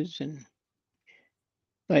issues, and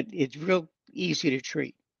but it's real easy to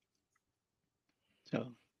treat.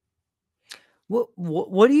 So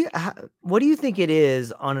What do you think it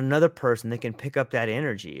is on another person that can pick up that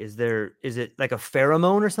energy? Is it like a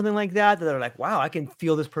pheromone or something like that that they're like, wow, I can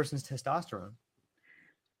feel this person's testosterone?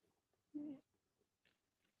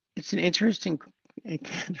 it's an interesting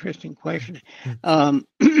question.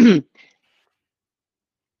 Hmm.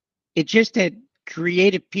 It's just that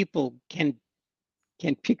creative people can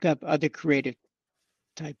pick up other creative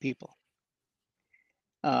type people.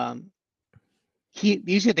 Um,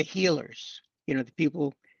 these are the healers. You know, the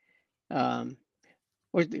people. Um,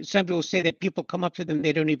 or some people say that people come up to them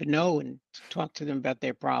they don't even know and talk to them about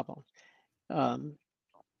their problems. Um,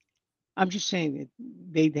 I'm just saying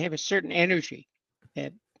that they have a certain energy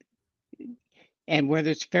that, and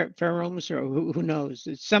whether it's pheromones or who knows,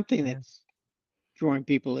 it's something Yeah. that's drawing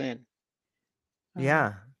people in. Um,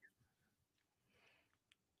 Yeah.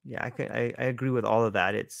 Yeah, I agree with all of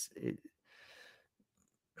that. It's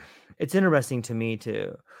interesting to me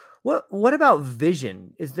too. What about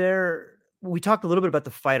vision? Is there We talked a little bit about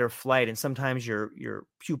the fight or flight, and sometimes your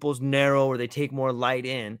pupils narrow or they take more light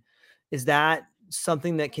in. Is that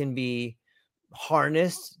something that can be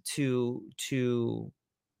harnessed to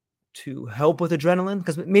help with adrenaline?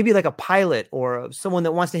 Because maybe like a pilot or someone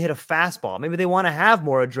that wants to hit a fastball, maybe they want to have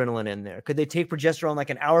more adrenaline in there. Could they take progesterone like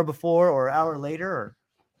an hour before or an hour later? Or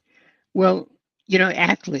well, you know,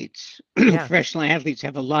 athletes, yeah, professional athletes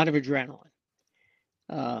have a lot of adrenaline.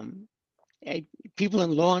 Um, People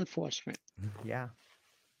in law enforcement, yeah,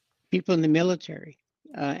 people in the military,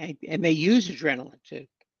 and they use adrenaline to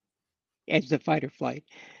as the fight or flight.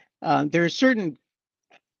 There are certain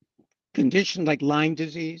conditions like Lyme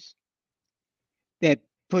disease that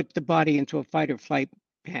put the body into a fight or flight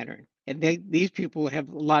pattern. And these people have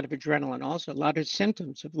a lot of adrenaline also, a lot of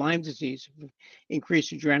symptoms of Lyme disease,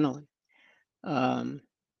 increased adrenaline. Um,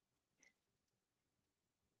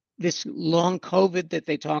 this long COVID that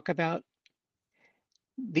they talk about,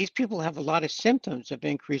 these people have a lot of symptoms of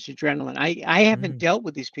increased adrenaline. I haven't mm, dealt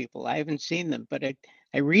with these people, I haven't seen them, but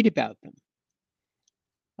I read about them.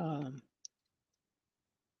 Um,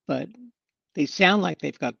 but they sound like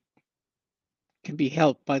they've got can be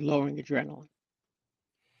helped by lowering adrenaline.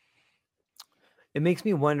 it makes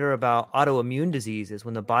me wonder about autoimmune diseases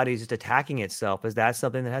when the body is just attacking itself. Is that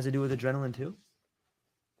something that has to do with adrenaline too?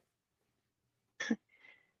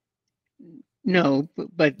 No,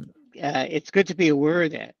 but it's good to be aware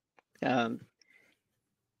of that. Um,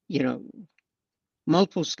 you know,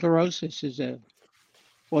 multiple sclerosis is a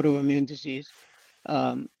autoimmune disease,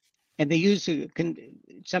 um, and they use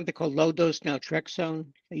something called low dose naltrexone.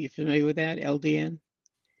 Are you familiar with that? LDN.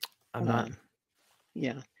 I'm not. Um,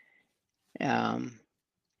 yeah, um,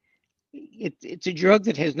 it's a drug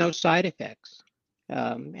that has no side effects,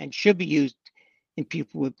 and should be used in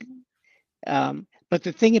people with. But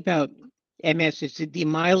the thing about MS is a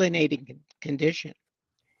demyelinating condition,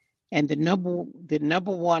 and the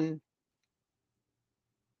number one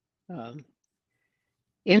um,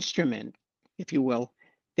 instrument, if you will,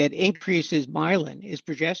 that increases myelin is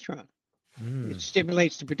progesterone. It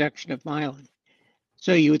stimulates the production of myelin.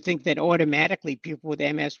 So you would think that automatically people with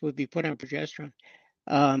MS would be put on progesterone.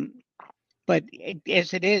 Um, but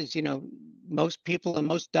as it is, most people and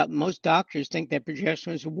most doctors think that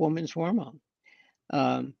progesterone is a woman's hormone.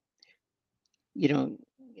 Um, you know,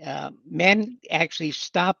 Men actually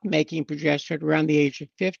stop making progesterone around the age of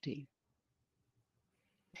 50.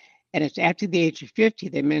 And it's after the age of 50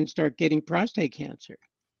 that men start getting prostate cancer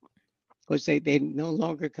because they no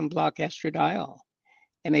longer can block estradiol,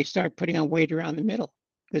 and they start putting on weight around the middle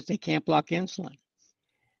because they can't block insulin.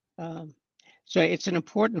 Um, so it's an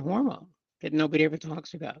important hormone that nobody ever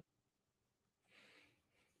talks about.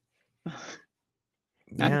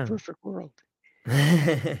 Not a Yeah. perfect world.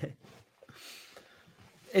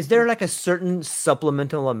 Is there like a certain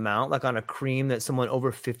supplemental amount, like on a cream, that someone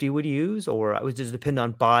over 50 would use, or it would just depend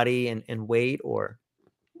on body and weight, or?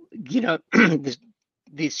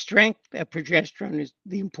 The strength of progesterone is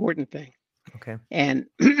the important thing. Okay. And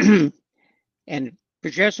and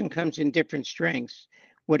progesterone comes in different strengths.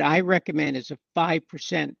 What I recommend is a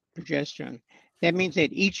 5% progesterone. That means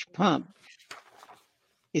that each pump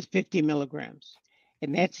is 50 milligrams.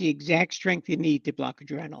 And that's the exact strength you need to block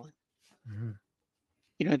adrenaline. Mm-hmm.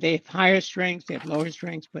 They have higher strengths, they have lower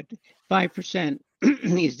strengths, but 5%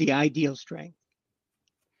 is the ideal strength.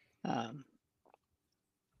 And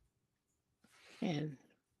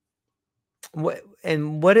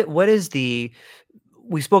what is the,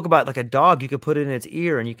 we spoke about like a dog, you could put it in its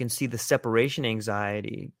ear and you can see the separation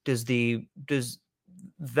anxiety. Does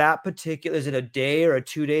that particular, is it a day or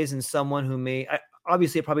 2 days in someone who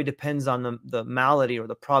obviously it probably depends on the malady or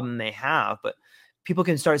the problem they have, but people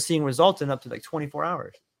can start seeing results in up to like 24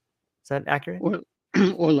 hours. Is that accurate?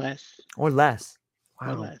 Or less. Or less.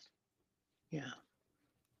 Wow. Or less. Yeah.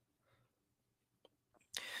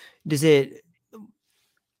 Does it,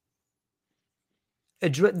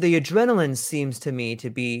 the adrenaline seems to me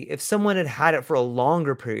to be, if someone had it for a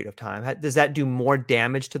longer period of time, does that do more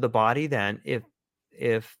damage to the body than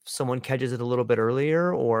if someone catches it a little bit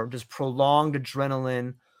earlier, or does prolonged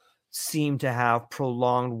adrenaline seem to have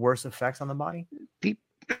prolonged worse effects on the body?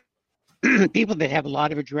 People that have a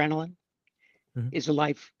lot of adrenaline, Mm-hmm.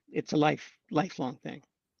 it's a lifelong thing.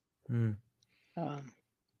 Mm.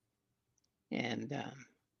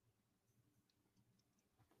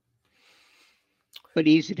 But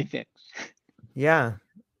easy to fix. Yeah.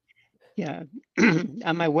 Yeah.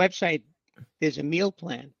 On my website, there's a meal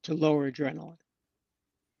plan to lower adrenaline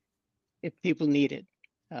if people need it.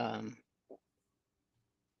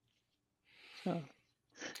 So.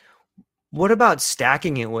 What about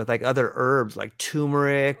stacking it with like other herbs like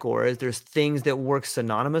turmeric, or is there things that work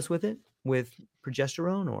synonymous with it, with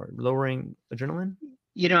progesterone or lowering adrenaline?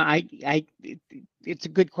 It's a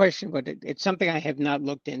good question, but it's something I have not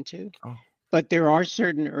looked into. Oh. But there are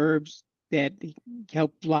certain herbs that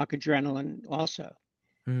help block adrenaline also.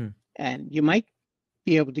 Mm. And you might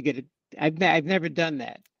be able to get it. I've never done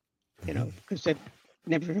that, because I've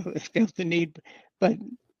never really felt the need. But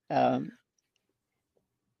I'm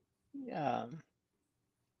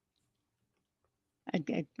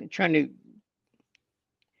trying to.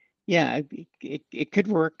 Yeah, it could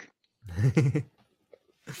work.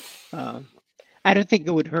 I don't think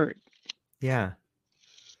it would hurt. Yeah.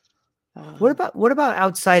 What about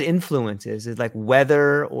outside influences? Is like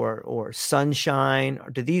weather or sunshine? Or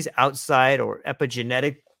do these outside or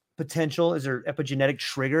epigenetic potential? Is there epigenetic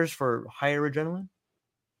triggers for higher adrenaline?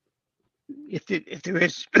 If there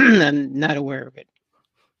is, I'm not aware of it.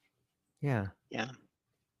 Yeah. Yeah.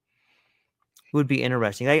 It would be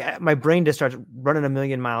interesting. My brain just starts running a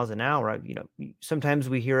million miles an hour. Sometimes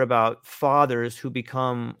we hear about fathers who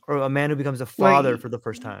become, or a man who becomes a father for the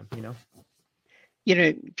first time.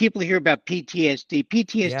 People hear about PTSD.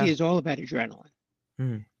 PTSD Yeah. is all about adrenaline.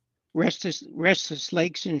 Mm-hmm. Restless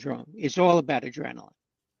leg syndrome is all about adrenaline.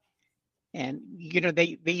 And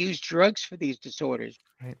they use drugs for these disorders,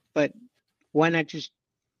 right. But why not just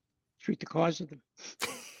treat the cause of them?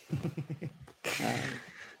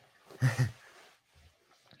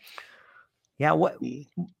 Yeah,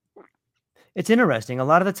 it's interesting. A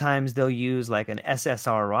lot of the times they'll use like an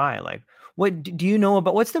SSRI. Like, what do you know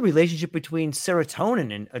about, what's the relationship between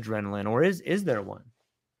serotonin and adrenaline, or is there one?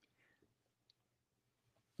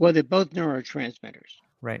 Well, they're both neurotransmitters.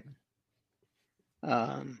 Right.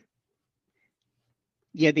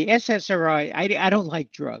 Yeah, the SSRI, I don't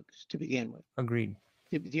like drugs to begin with. Agreed.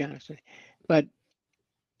 To be honest with you. But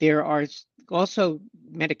there are also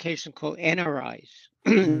medications called NRIs,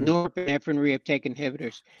 norepinephrine reuptake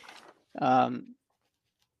inhibitors.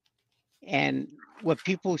 And what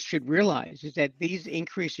people should realize is that these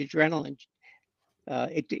increased adrenaline,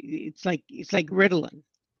 it's like Ritalin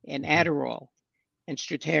and Mhm. Adderall and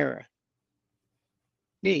Strattera.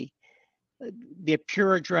 D, they're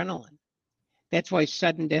pure adrenaline. That's why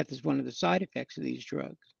sudden death is one of the side effects of these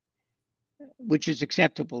drugs, which is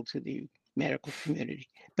acceptable to the medical community.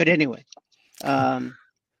 But anyway, um,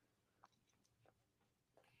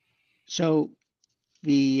 so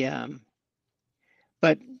the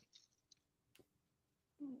but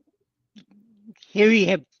here you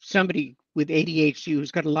have somebody with ADHD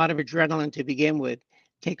who's got a lot of adrenaline to begin with,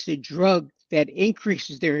 takes a drug that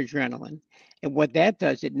increases their adrenaline. And what that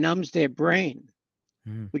does, it numbs their brain,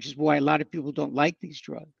 Mm. which is why a lot of people don't like these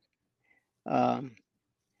drugs. Um,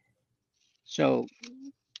 so,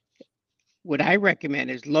 what I recommend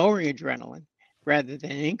is lowering adrenaline rather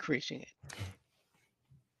than increasing it.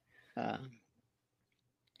 Um,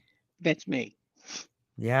 that's me.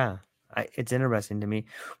 Yeah, it's interesting to me.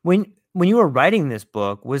 When you were writing this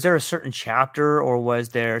book, was there a certain chapter or was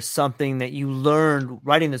there something that you learned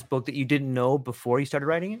writing this book that you didn't know before you started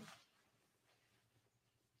writing it?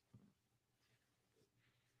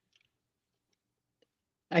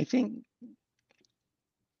 I think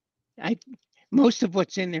I most of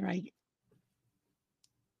what's in there.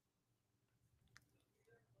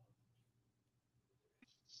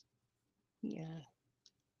 Yeah,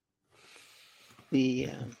 the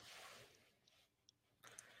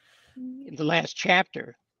the last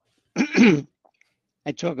chapter.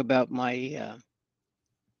 I talk about my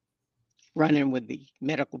run-in with the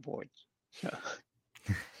medical boards. So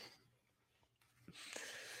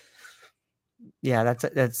Yeah,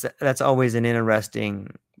 that's always an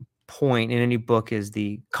interesting point in any book is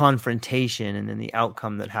the confrontation and then the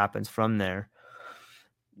outcome that happens from there.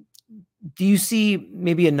 Do you see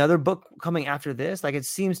maybe another book coming after this? Like it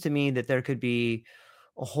seems to me that there could be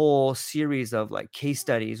a whole series of like case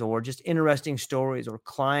studies or just interesting stories or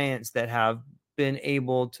clients that have been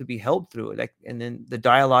able to be helped through it. Like, and then the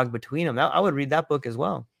dialogue between them. I would read that book as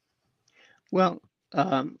well. well,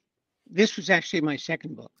 this was actually my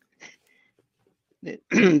second book.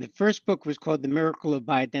 The first book was called The Miracle of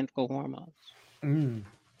Bioidentical Hormones. Mm.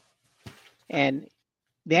 And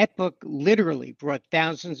that book literally brought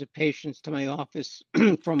thousands of patients to my office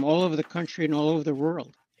from all over the country and all over the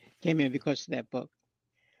world came in because of that book.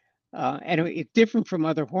 And it's different from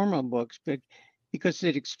other hormone books, but because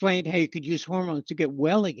it explained how you could use hormones to get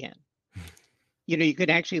well again. You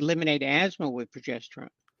could actually eliminate asthma with progesterone.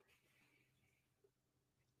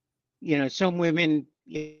 Some women,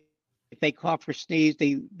 if they cough or sneeze,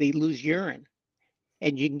 they lose urine,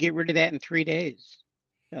 and you can get rid of that in 3 days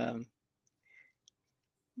um,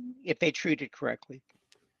 if they treat it correctly.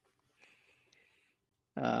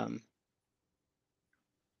 Um,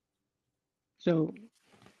 so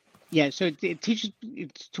yeah, so it teaches,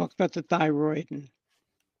 it talks about the thyroid, and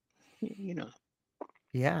you know.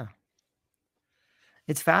 Yeah,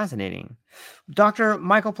 it's fascinating. Dr.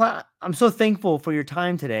 Michael Platt, I'm so thankful for your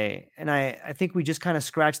time today. And I think we just kind of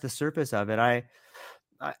scratched the surface of it. I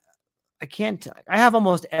I can't. I have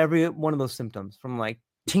almost every one of those symptoms from like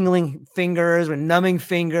tingling fingers or numbing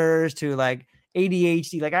fingers to like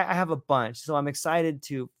ADHD. Like I have a bunch. So I'm excited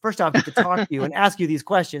to first off get to talk to you and ask you these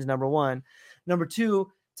questions. Number one, number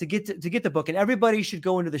two, to get the book. And everybody should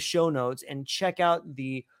go into the show notes and check out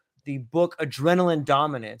the book Adrenaline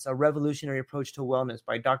Dominance: A Revolutionary Approach to Wellness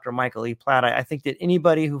by Dr. Michael E. Platt. I think that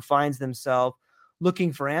anybody who finds themselves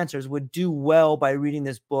looking for answers would do well by reading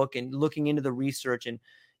this book and looking into the research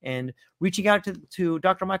and reaching out to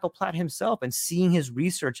Dr. Michael Platt himself and seeing his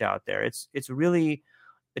research out there. It's really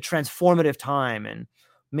a transformative time. And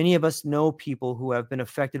many of us know people who have been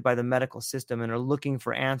affected by the medical system and are looking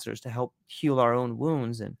for answers to help heal our own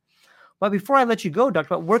wounds. But before I let you go, Dr.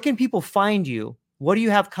 Platt, where can people find you? What do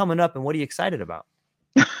you have coming up and what are you excited about?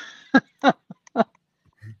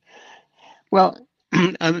 Well,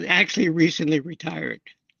 I'm actually recently retired,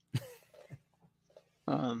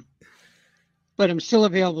 um, but I'm still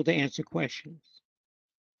available to answer questions.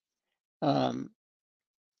 Um,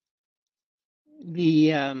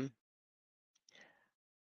 the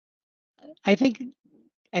I think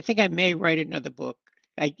I may write another book.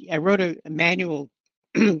 I wrote a manual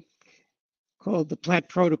called the Platt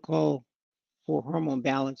Protocol for Hormone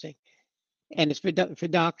Balancing, and it's for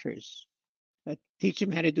doctors. Teach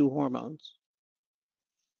them how to do hormones,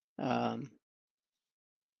 um,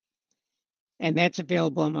 and that's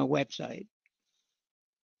available on my website.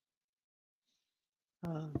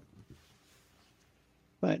 Uh,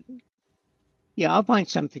 but yeah, I'll find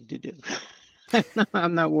something to do.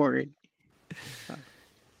 I'm not worried.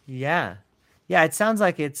 Yeah. Yeah, it sounds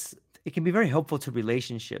like it can be very helpful to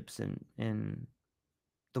relationships and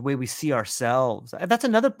the way we see ourselves. That's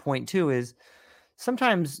another point too, is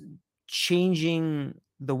sometimes changing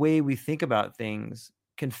the way we think about things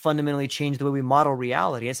can fundamentally change the way we model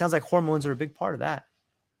reality. It sounds like hormones are a big part of that.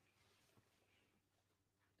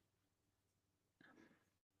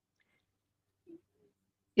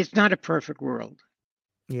 It's not a perfect world.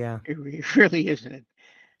 Yeah. It really isn't.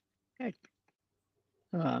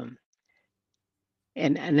 Um,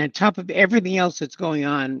 and on top of everything else that's going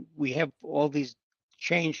on, we have all these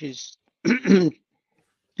changes due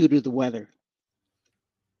to the weather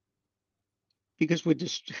because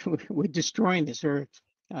we're destroying this earth.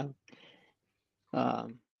 Uh,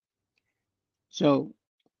 um, so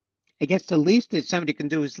I guess the least that somebody can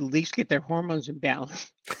do is at least get their hormones in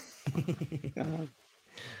balance. uh,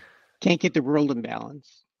 can't get the world in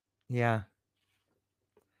balance. Yeah.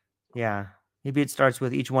 Yeah. Maybe it starts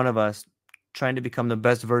with each one of us trying to become the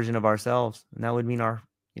best version of ourselves. And that would mean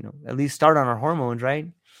at least start on our hormones, right?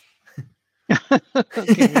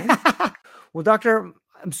 Okay. Well, Doctor,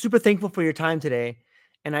 I'm super thankful for your time today.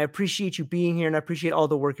 And I appreciate you being here and I appreciate all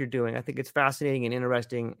the work you're doing. I think it's fascinating and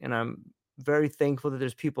interesting. And I'm very thankful that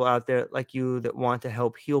there's people out there like you that want to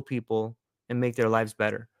help heal people and make their lives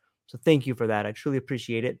better. So thank you for that. I truly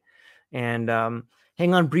appreciate it. And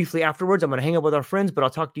hang on briefly afterwards. I'm going to hang up with our friends, but I'll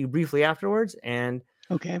talk to you briefly afterwards. And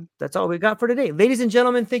Okay. that's all we got for today. Ladies and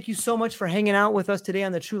gentlemen, thank you so much for hanging out with us today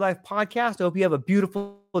on the True Life Podcast. I hope you have a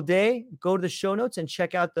beautiful day. Go to the show notes and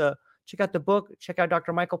check out the book, check out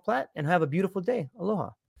Dr. Michael Platt, and have a beautiful day. Aloha.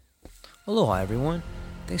 Aloha, everyone.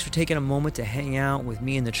 Thanks for taking a moment to hang out with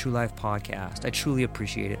me in the True Life Podcast. I truly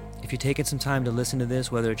appreciate it. If you're taking some time to listen to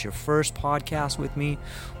this, whether it's your first podcast with me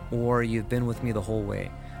or you've been with me the whole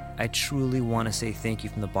way, I truly want to say thank you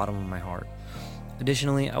from the bottom of my heart.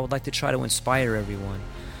 Additionally, I would like to try to inspire everyone.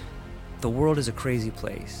 The world is a crazy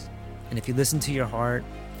place, and if you listen to your heart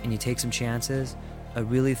and you take some chances, I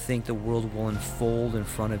really think the world will unfold in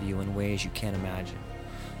front of you in ways you can't imagine.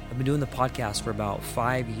 I've been doing the podcast for about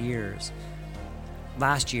 5 years.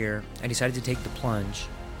 Last year, I decided to take the plunge.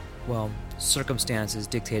 Well, circumstances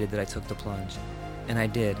dictated that I took the plunge, and I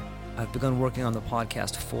did. I've begun working on the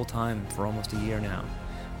podcast full-time for almost a year now,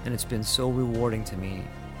 and it's been so rewarding to me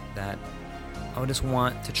that I would just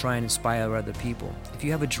want to try and inspire other people. If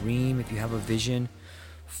you have a dream, if you have a vision,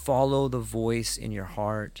 follow the voice in your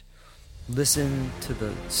heart. Listen to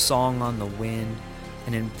the song on the wind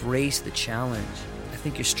and embrace the challenge. I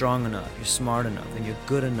think you're strong enough, you're smart enough, and you're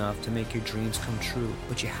good enough to make your dreams come true,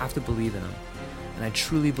 but you have to believe in them. And I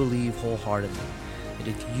truly believe wholeheartedly that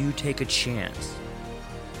if you take a chance,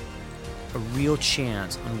 a real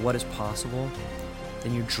chance on what is possible,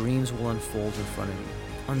 then your dreams will unfold in front of you.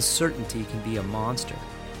 Uncertainty can be a monster.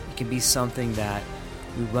 It can be something that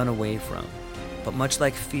we run away from. But much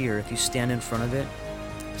like fear, if you stand in front of it,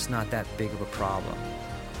 it's not that big of a problem.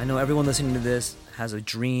 I know everyone listening to this has a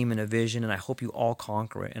dream and a vision, and I hope you all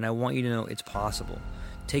conquer it. And I want you to know it's possible.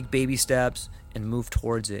 Take baby steps and move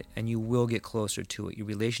towards it, and you will get closer to it. Your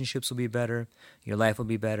relationships will be better. Your life will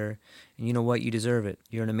be better. And you know what? You deserve it.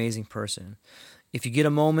 You're an amazing person. If you get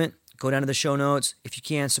a moment, go down to the show notes. If you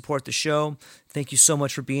can, support the show. Thank you so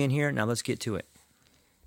much for being here. Now let's get to it.